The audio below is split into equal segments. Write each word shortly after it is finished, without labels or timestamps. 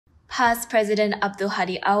PAS President Abdul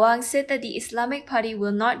Hadi Awang said that the Islamic Party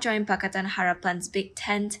will not join Pakatan Harapan's Big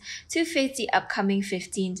Tent to face the upcoming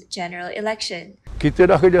 15th general election. Kita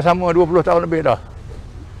dah kerjasama 20 tahun lebih dah.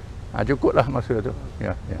 Cukuplah masa tu.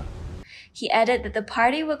 Ya. He added that the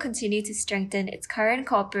party will continue to strengthen its current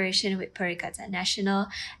cooperation with Perikatan Nasional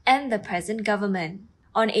and the present government.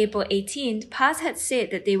 On April 18th, PAS had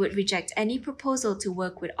said that they would reject any proposal to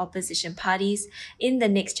work with opposition parties in the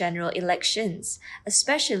next general elections,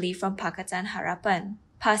 especially from Pakatan Harapan.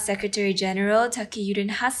 PAS Secretary General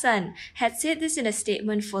Taqiyuddin Hassan had said this in a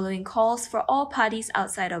statement following calls for all parties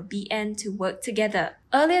outside of BN to work together.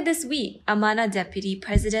 Earlier this week, Amanah Deputy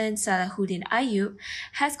President Salahuddin Ayub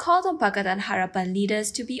has called on Pakatan Harapan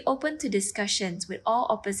leaders to be open to discussions with all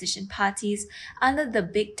opposition parties under the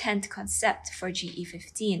Big Tent concept for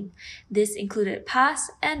GE15. This included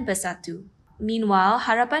PAS and Bersatu. Meanwhile,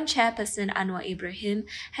 Harapan chairperson Anwar Ibrahim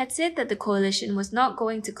had said that the coalition was not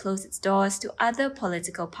going to close its doors to other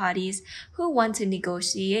political parties who want to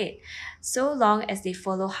negotiate, so long as they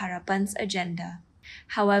follow Harapan's agenda.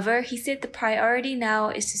 However, he said the priority now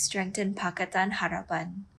is to strengthen Pakatan Harapan.